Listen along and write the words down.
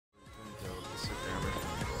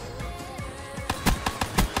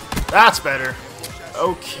That's better.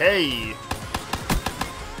 Okay.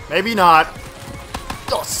 Maybe not.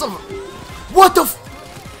 Oh, some. What the?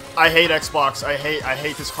 I hate Xbox. I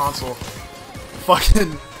hate this console.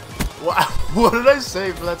 Fucking. What did I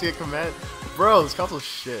say for that to get command? Bro, this console's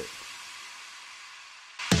shit.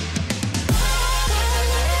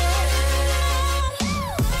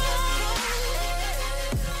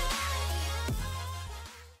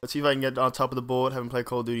 Let's see if I can get on top of the board. Haven't played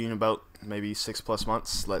Call of Duty in about maybe 6+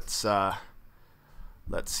 months. Let's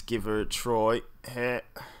give her a try. Hey.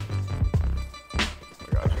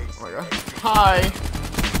 Oh my god. Hi.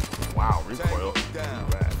 Wow, recoil.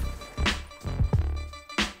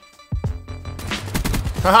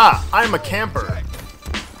 Haha, I'm a camper.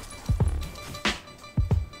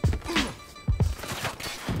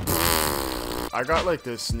 I got like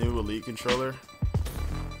this new Elite controller.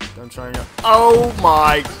 I'm trying to. Oh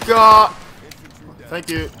my god! Thank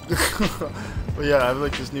you. But yeah, I have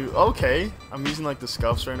like this new. Okay, I'm using like the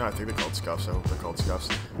scuffs right now. I think they're called scuffs. I hope they're called scuffs.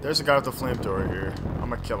 There's a guy with the flamethrower here. I'm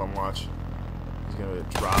gonna kill him. Watch. He's gonna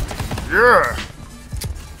drop. Yeah.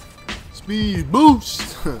 Speed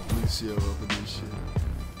boost. Let me see how I open this shit.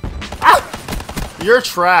 Ah! You're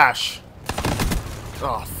trash.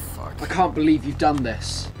 Oh fuck. I can't believe you've done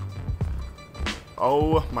this.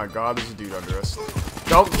 Oh my god, there's a dude under us.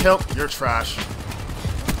 Don't kill. You're trash.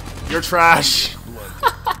 You're trash.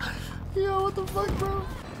 Yo, what the fuck, bro?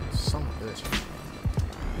 Son of a bitch.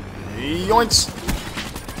 Yoinks.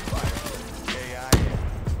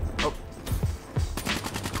 Oh.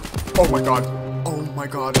 Oh my god. Oh my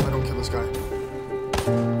god, if I don't kill this guy.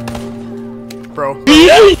 Bro.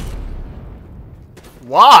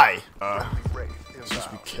 Why?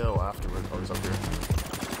 Since we kill afterward. Oh, he's up here.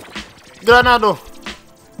 Granado.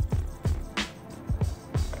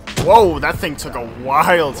 Whoa, that thing took a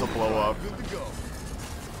while to blow up.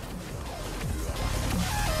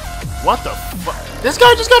 What the fuck? This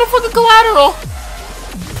guy just got a fucking collateral!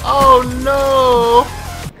 Oh no!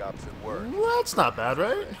 Well, that's not bad,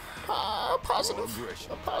 right? Positive.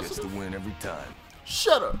 A positive. Gets to win every time.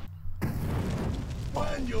 Shut up.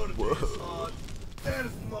 Whoa.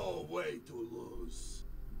 There's no way to lose.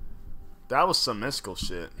 That was some mystical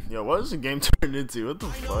shit. Yo, what is the game turned into? What the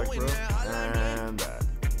fuck, bro? And that.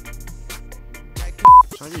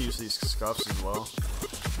 I'm trying to get used to these scuffs as well.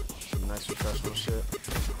 Some nice professional shit.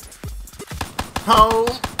 Oh,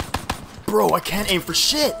 bro, I can't aim for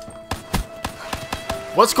shit.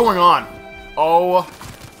 What's going on? Oh.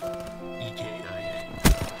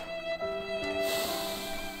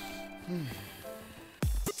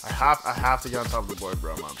 I have to get on top of the board,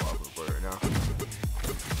 bro. I'm on top of the board right now.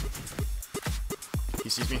 He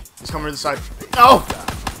sees me. He's coming to the side. No!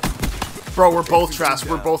 Bro, we're both trash.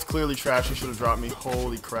 We're both clearly trash. He should have dropped me.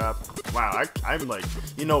 Holy crap. Wow, I'm like,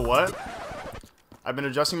 you know what? I've been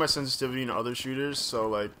adjusting my sensitivity in other shooters, so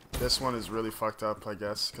like, this one is really fucked up, I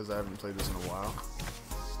guess, because I haven't played this in a while.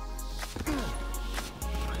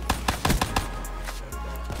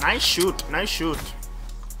 Nice shoot. Nice shoot.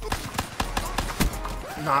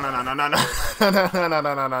 No.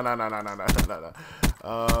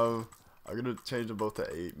 I'm gonna change them both to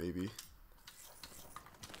 8, maybe.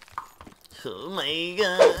 Oh my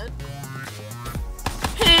god.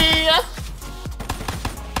 Hey!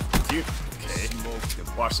 Dude, okay.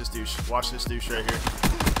 Watch this douche. Watch this douche right here.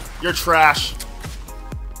 You're trash.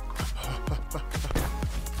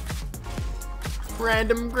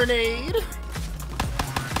 Random grenade.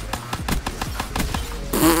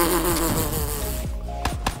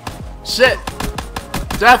 Shit!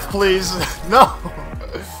 Death, please! No!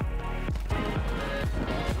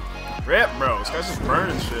 Rip, bro. This guy's just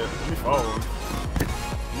burning shit. Let me follow him.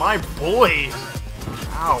 My boy!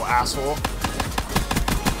 Ow, asshole.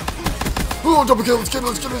 Oh, double kill. Let's get it.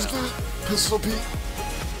 Let's get it. Let's get it. Pistol Pete.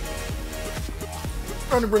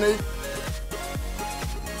 Random grenade.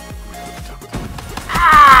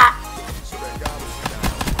 Ah!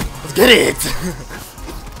 Let's get it!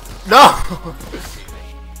 No!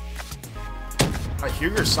 I hear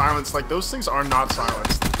your silence. Like, those things are not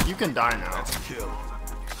silenced. You can die now.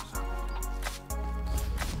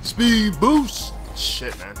 Speed boost!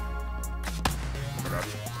 Shit, man. Oh my god.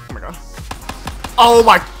 Oh my god. Oh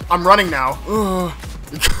my... I'm running now. Oh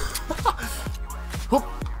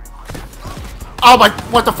my...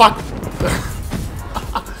 What the fuck?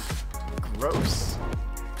 Gross.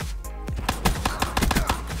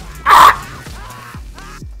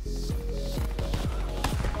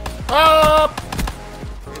 Ah!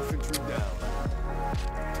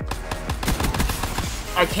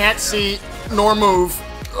 I can't see nor move.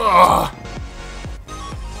 Ugh.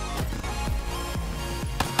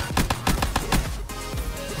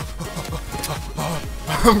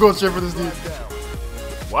 I'm going straight for this dude.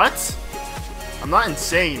 What? I'm not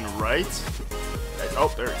insane, right?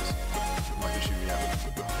 Oh, there it is. I'm not gonna shoot me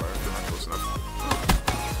at. They're not close enough.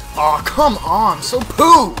 Oh, come on, so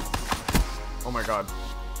poo! Oh my god.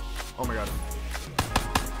 Oh my god.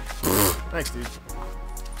 Thanks, dude.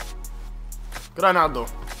 Granado.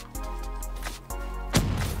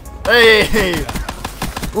 Hey!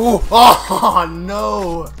 Ooh! Oh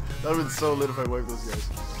no! That would have been so lit if I wiped those guys.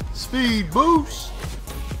 Speed boost!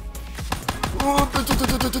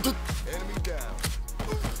 Enemy down.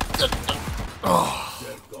 Oh.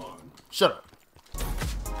 Shut up.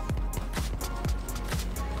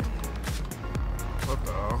 What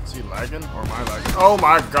the hell? Is he lagging? Or am I lagging? Oh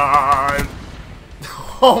my god!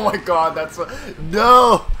 Oh my god, that's a...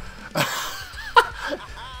 No!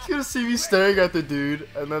 He's gonna see me staring at the dude,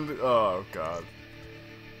 and then... Oh god.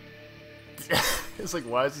 It's like,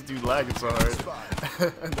 why is this dude lagging so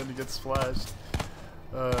hard? And then he gets splashed.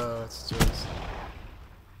 It's just...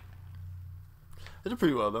 They did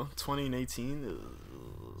pretty well though. 20 and 18.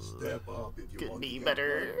 Step up if you Could want be to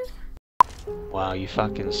better. Wow, you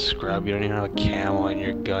fucking scrub. You don't even have a camo in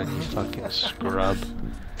your gun, you fucking scrub.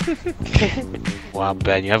 Wow,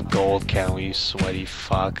 Ben, you have gold camo, you sweaty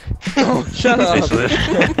fuck. Oh, shut up.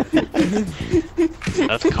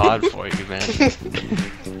 That's COD for you, man.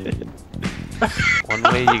 One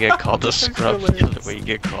way you get called a scrub, the other way you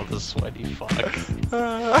get called a sweaty fuck.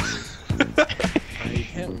 You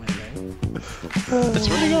hit me, man. That's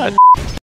really good.